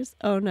scissors?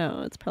 Oh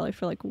no, it's probably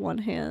for like one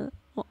hand.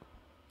 Well,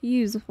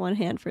 use one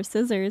hand for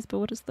scissors, but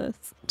what is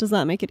this? Does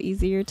that make it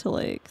easier to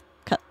like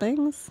cut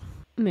things?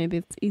 Maybe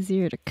it's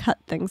easier to cut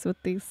things with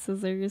these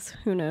scissors.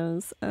 Who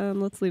knows?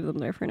 Let's leave them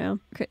there for now.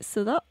 Okay,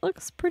 so that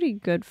looks pretty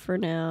good for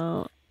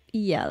now.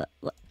 Yeah,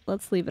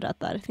 let's leave it at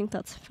that. I think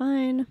that's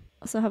fine.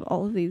 Also have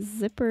all of these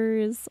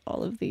zippers,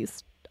 all of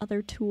these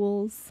other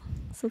tools.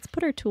 So let's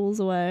put our tools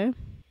away.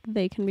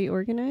 they can be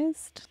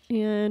organized.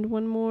 And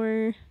one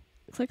more,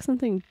 looks like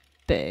something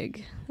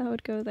big that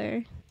would go there.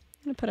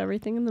 I'm gonna put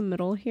everything in the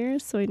middle here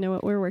so I know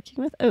what we're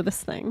working with. Oh,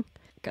 this thing.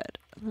 Good.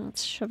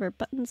 Let's shove our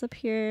buttons up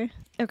here.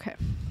 Okay.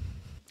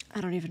 I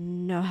don't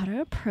even know how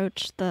to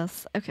approach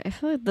this. Okay, I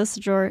feel like this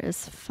drawer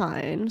is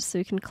fine, so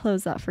we can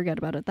close that, forget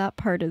about it. That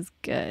part is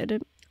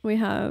good. We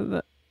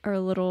have our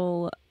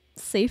little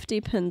safety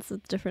pins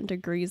with different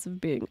degrees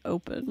of being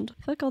opened.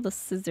 I feel like all the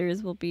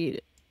scissors will be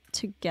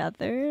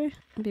together.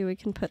 Maybe we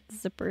can put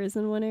zippers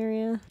in one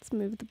area. Let's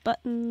move the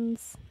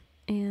buttons.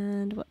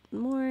 And what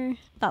more?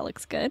 That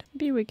looks good.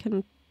 Maybe we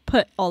can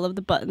put all of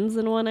the buttons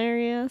in one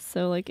area,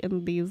 so like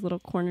in these little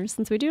corners,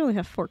 since we do only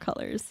have 4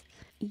 colors.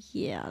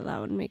 Yeah,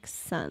 that would make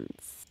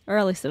sense. Or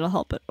at least it'll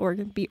help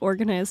it be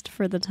organized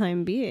for the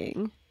time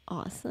being.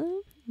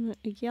 Awesome.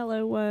 A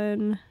yellow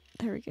one.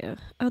 There we go.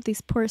 Oh,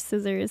 these poor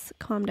scissors.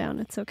 Calm down.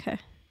 It's okay.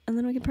 And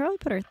then we can probably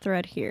put our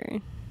thread here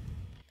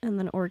and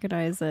then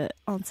organize it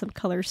on some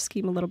color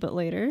scheme a little bit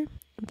later.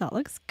 That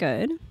looks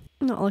good.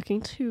 Not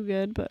looking too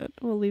good, but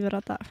we'll leave it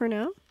at that for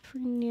now. For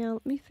now,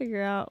 let me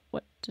figure out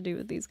what to do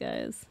with these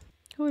guys.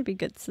 What would be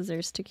good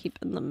scissors to keep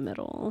in the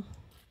middle?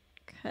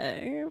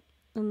 Okay.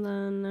 And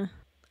then,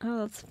 oh,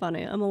 that's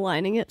funny. I'm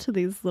aligning it to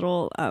these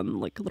little,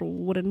 like little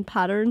wooden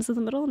patterns in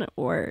the middle, and it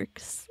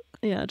works.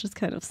 Yeah, it just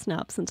kind of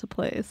snaps into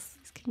place.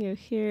 These can go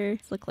here.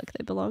 These look like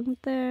they belong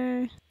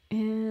there.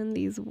 And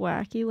these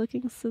wacky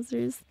looking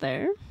scissors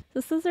there.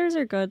 The scissors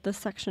are good. This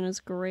section is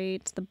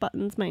great. The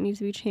buttons might need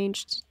to be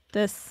changed.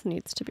 This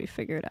needs to be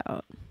figured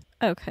out.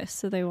 Okay,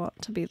 so they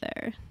want to be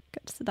there.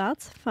 Good, so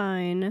that's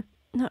fine.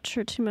 Not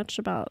sure too much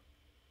about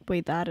the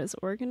way that is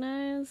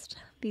organized.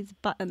 These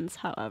buttons,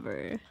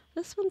 however,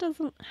 this one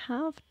doesn't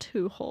have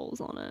 2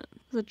 holes on it.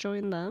 Does it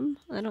join them?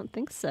 I don't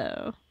think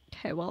so.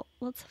 Okay, well,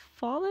 let's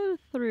follow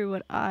through.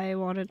 What I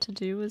wanted to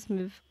do was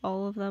move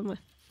all of them with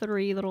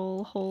 3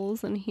 little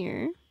holes in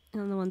here,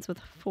 and the ones with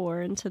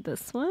 4 into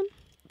this one.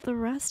 The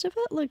rest of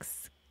it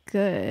looks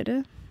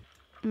good.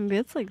 Maybe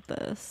it's like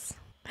this.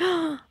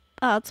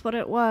 That's what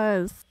it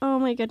was. Oh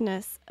my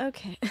goodness.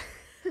 Okay.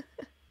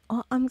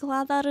 Well, I'm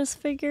glad that is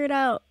figured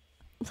out.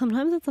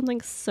 Sometimes it's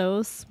something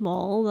so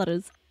small that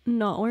is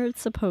not where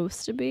it's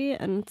supposed to be,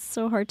 and it's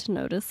so hard to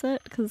notice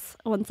it because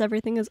once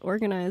everything is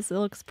organized, it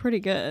looks pretty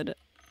good.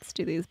 Let's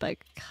do these by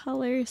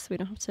color so we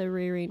don't have to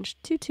rearrange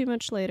too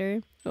much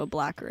later. Oh,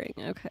 black ring.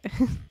 Okay.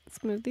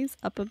 Let's move these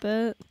up a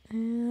bit.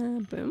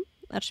 And boom.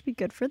 That should be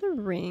good for the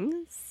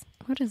rings.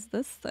 What is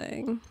this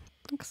thing?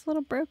 Looks a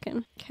little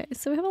broken. Okay,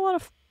 so we have a lot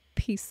of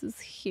pieces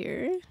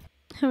here.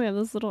 Oh, we have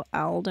this little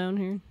owl down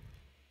here.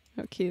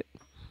 Oh, cute.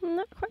 I'm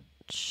not quite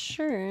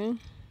sure.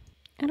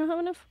 I don't have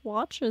enough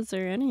watches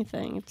or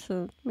anything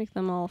to make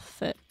them all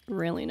fit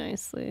really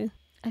nicely.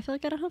 I feel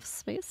like I don't have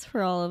space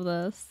for all of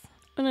this.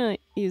 I'm gonna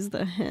use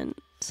the hint.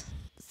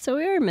 So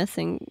we are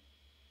missing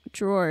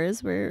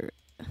drawers where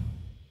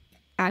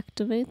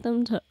activate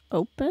them to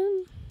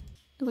open.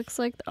 It looks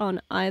like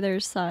on either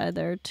side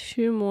there are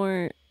 2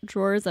 more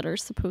drawers that are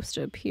supposed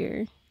to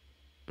appear.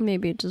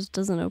 Maybe it just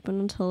doesn't open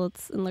until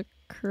it's in the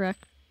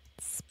correct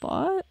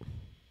spot.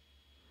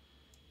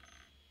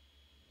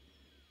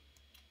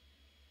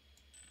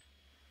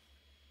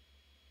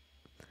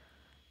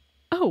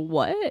 Oh,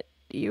 what?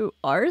 You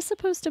are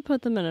supposed to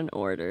put them in an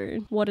order.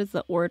 What is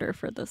the order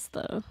for this,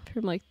 though?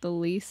 From, like, the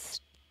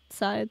least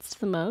sides to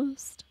the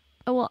most?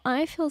 Oh, well,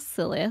 I feel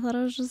silly. I thought it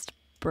was just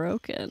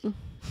broken.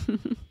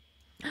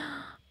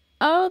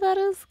 Oh, that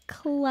is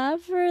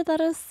clever.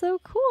 That is so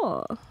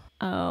cool.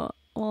 Oh,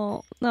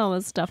 well, that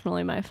was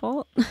definitely my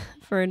fault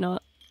for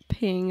not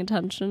paying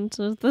attention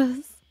to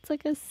this. It's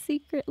like a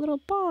secret little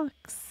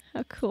box.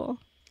 How cool.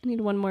 I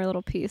need one more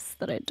little piece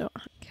that I don't.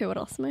 Okay, what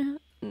else am I?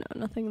 No,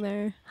 nothing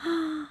there.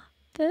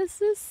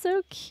 This is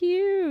so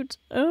cute.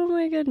 Oh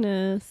my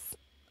goodness.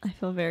 I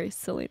feel very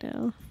silly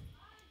now.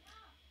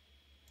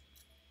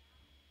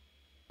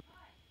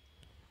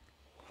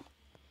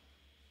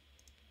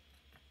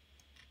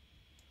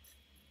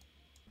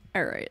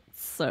 Alright,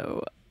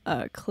 so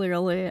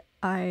clearly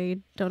I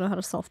don't know how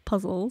to solve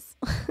puzzles.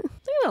 I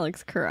think that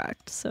looks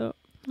correct. So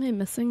am I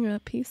missing a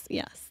piece?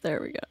 Yes,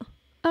 there we go.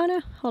 Oh no,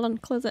 hold on,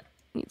 close it.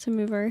 Need to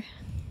move our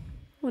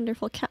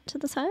wonderful cat to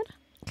the side.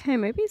 Okay,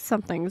 maybe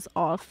something's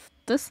off.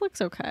 This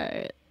looks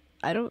okay.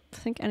 I don't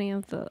think any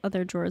of the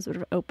other drawers would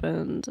have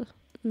opened.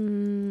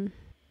 Maybe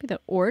the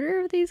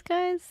order of these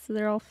guys? So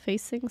they're all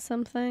facing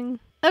something.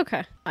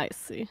 Okay, I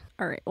see.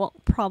 All right, well,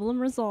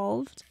 problem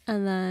resolved.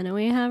 And then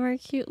we have our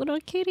cute little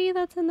kitty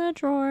that's in the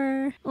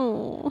drawer.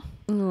 Oh,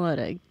 what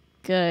a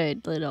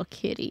good little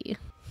kitty.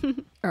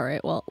 All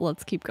right, well,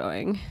 let's keep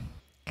going.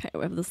 Okay,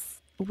 we have this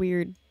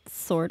weird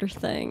sorter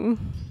thing.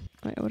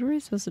 Wait, what are we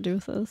supposed to do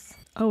with this?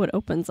 Oh, it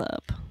opens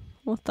up.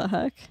 What the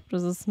heck? What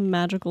is this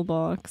magical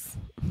box?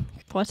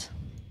 What?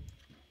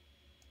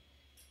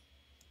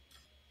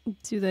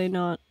 Do they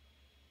not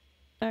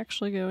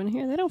actually go in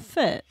here? They don't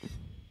fit.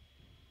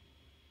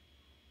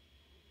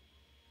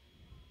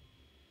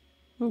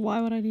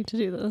 Why would I need to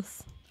do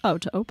this? Oh,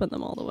 to open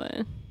them all the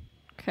way.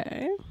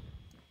 Okay.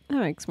 That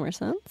makes more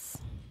sense.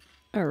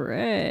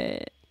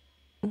 Alright.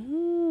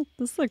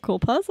 This is a cool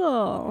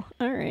puzzle.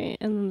 All right,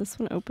 and then this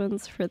one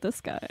opens for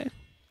this guy.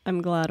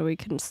 I'm glad we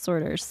can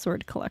sort our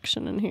sword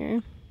collection in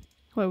here.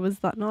 Wait, was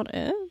that not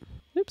it?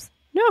 Oops.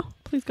 No,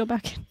 please go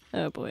back in.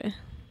 Oh boy.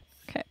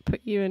 Okay, put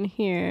you in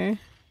here.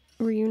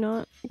 Were you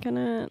not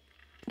gonna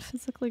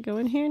physically go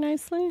in here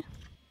nicely?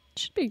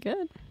 Should be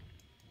good.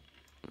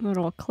 It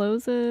all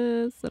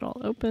closes, it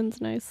all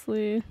opens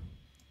nicely.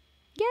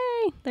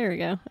 Yay! There we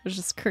go. It was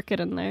just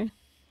crooked in there.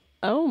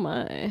 Oh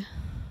my.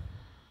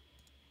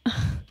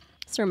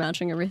 Start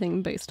matching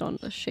everything based on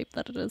the shape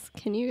that it is.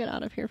 Can you get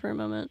out of here for a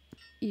moment?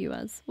 You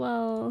as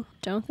well.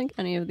 Don't think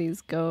any of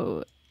these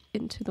go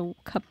into the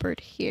cupboard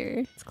here.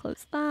 Let's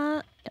close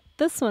that. Get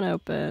this one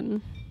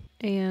open.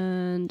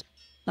 And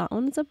that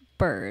one's a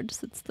bird,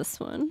 so it's this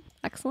one.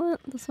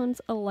 Excellent. This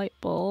one's a light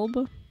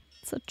bulb.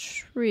 It's a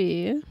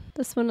tree.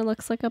 This one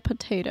looks like a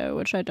potato,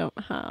 which I don't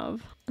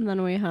have. And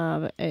then we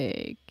have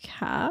a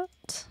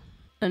cat,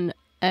 an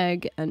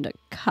egg, and a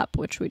cup,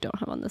 which we don't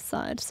have on this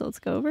side. So let's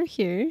go over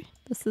here.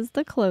 This is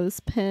the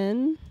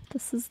clothespin.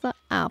 This is the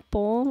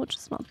apple, which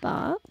is not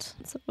that.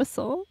 It's a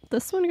whistle.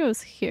 This one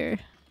goes here.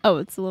 Oh,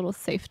 it's a little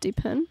safety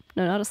pin.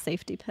 No, not a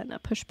safety pin, a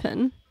push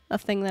pin. A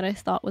thing that I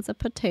thought was a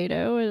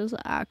potato is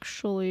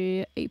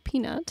actually a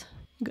peanut.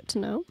 Good to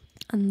know.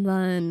 And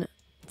then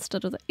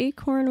instead of the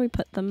acorn, we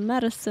put the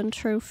medicine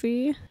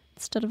trophy.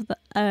 Instead of the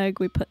egg,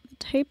 we put the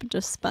tape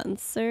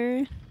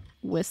dispenser.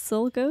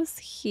 Whistle goes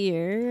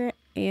here,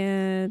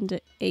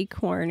 and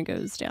acorn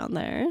goes down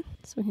there.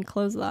 So we can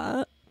close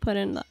that. Put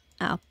in the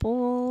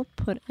apple,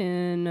 put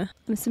in,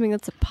 I'm assuming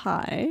that's a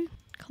pie.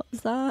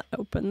 Close that,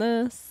 open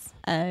this,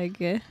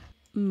 egg,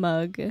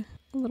 mug, a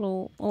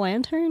little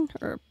lantern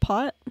or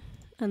pot,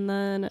 and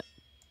then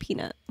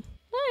peanut.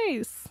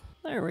 Nice!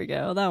 There we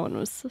go. That one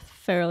was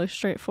fairly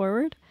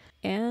straightforward.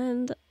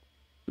 And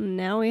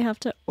now we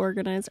have to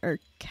organize our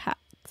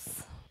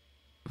cats.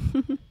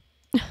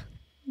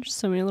 There's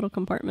so many little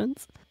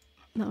compartments.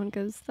 That one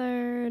goes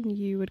there, and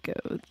you would go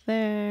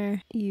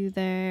there, you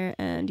there,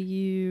 and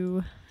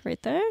you right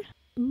there.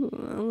 Ooh,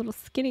 a little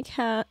skinny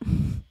cat.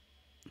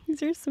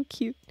 These are so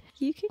cute.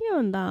 You can go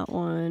in that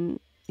one.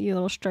 You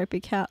little stripy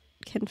cat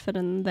can fit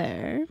in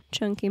there.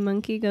 Chunky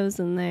monkey goes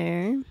in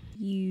there.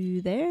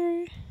 You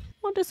there.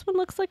 Oh, this one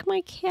looks like my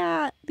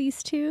cat.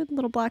 These two,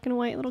 little black and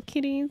white little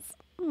kitties.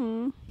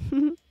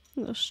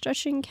 Little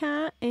stretching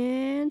cat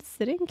and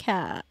sitting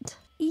cat.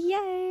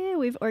 Yay,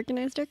 we've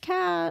organized our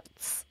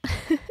cats.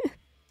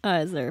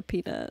 Is there a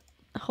peanut?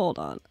 Hold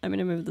on, I'm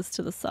gonna move this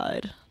to the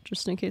side,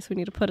 just in case we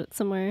need to put it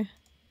somewhere.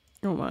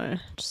 Oh my,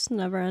 just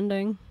never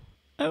ending.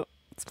 Oh,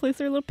 let's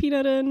place our little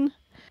peanut in.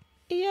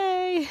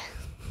 Yay!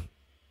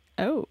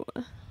 Oh,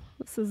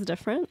 this is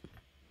different.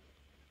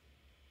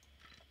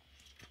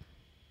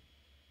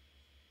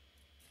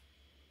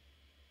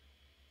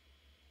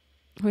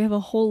 We have a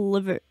whole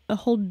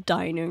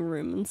dining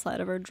room inside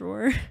of our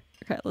drawer.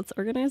 Okay, let's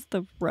organize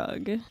the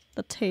rug,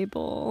 the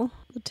table,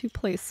 the two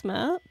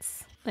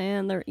placemats,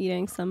 and they're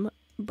eating some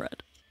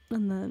bread.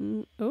 And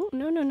then, oh,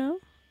 no,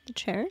 the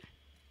chair.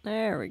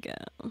 There we go.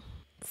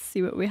 Let's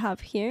see what we have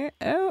here.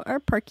 Oh, our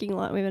parking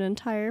lot. We have an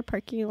entire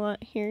parking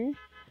lot here.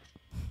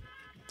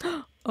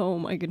 Oh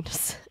my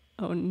goodness.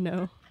 Oh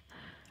no.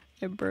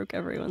 I broke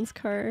everyone's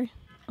car.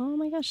 Oh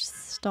my gosh,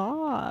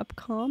 stop.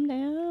 Calm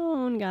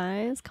down,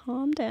 guys.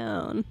 Calm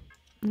down.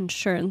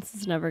 Insurance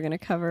is never going to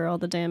cover all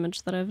the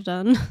damage that I've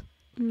done.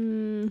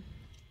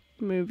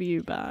 Move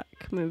you back.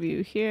 Move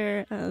you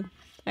here.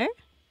 There?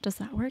 Does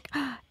that work?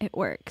 It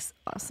works.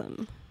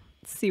 Awesome.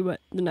 Let's see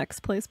what the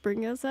next place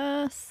brings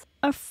us.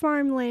 A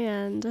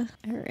farmland.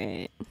 All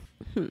right.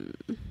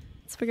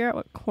 Let's figure out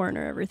what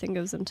corner everything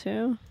goes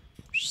into.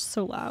 It's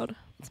so loud.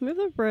 Let's move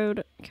the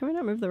road. Can we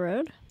not move the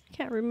road?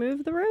 Can't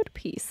remove the road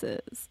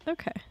pieces.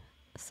 Okay.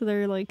 So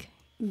they're like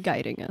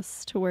guiding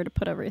us to where to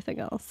put everything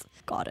else.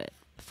 Got it.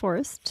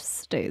 Forest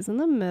stays in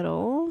the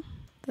middle.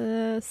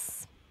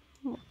 This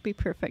will be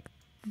perfect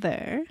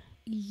there.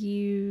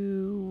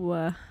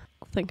 You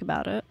think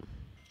about it.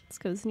 This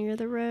goes near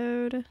the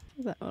road.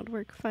 That would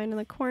work fine in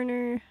the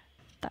corner.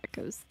 That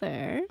goes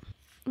there.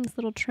 This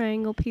little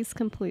triangle piece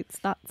completes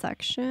that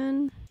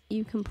section.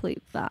 You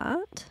complete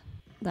that.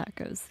 That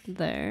goes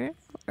there.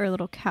 Our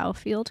little cow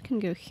field can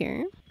go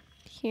here.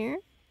 Here.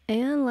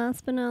 And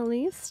last but not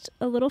least,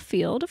 a little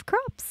field of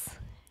crops.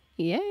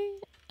 Yay.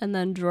 And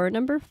then drawer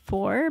number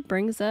 4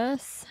 brings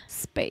us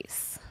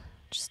space.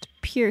 Just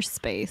pure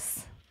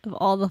space of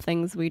all the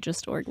things we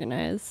just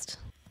organized.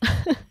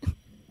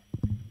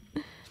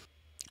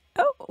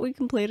 Oh, we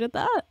completed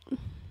that.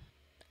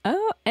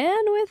 Oh, and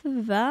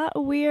with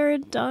that, we are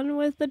done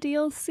with the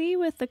DLC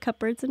with the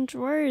cupboards and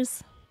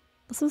drawers.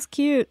 This was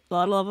cute. A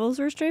lot of levels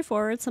were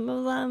straightforward. Some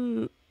of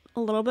them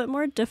a little bit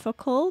more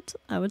difficult.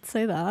 I would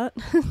say that.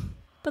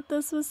 But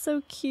this was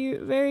so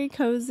cute. Very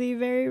cozy,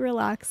 very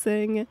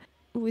relaxing.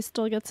 We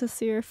still get to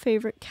see our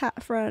favorite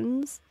cat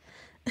friends.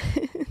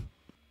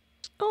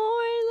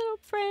 Oh, our little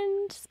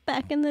friend's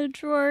back in the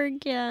drawer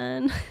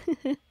again.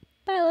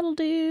 Bye, little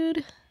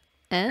dude.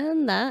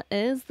 And that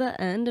is the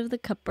end of the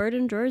Cupboard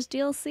and Drawers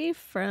DLC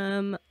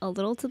from A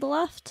Little to the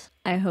Left.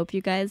 I hope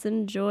you guys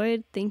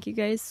enjoyed. Thank you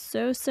guys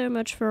so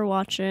much for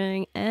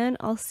watching, and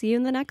I'll see you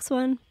in the next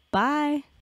one. Bye!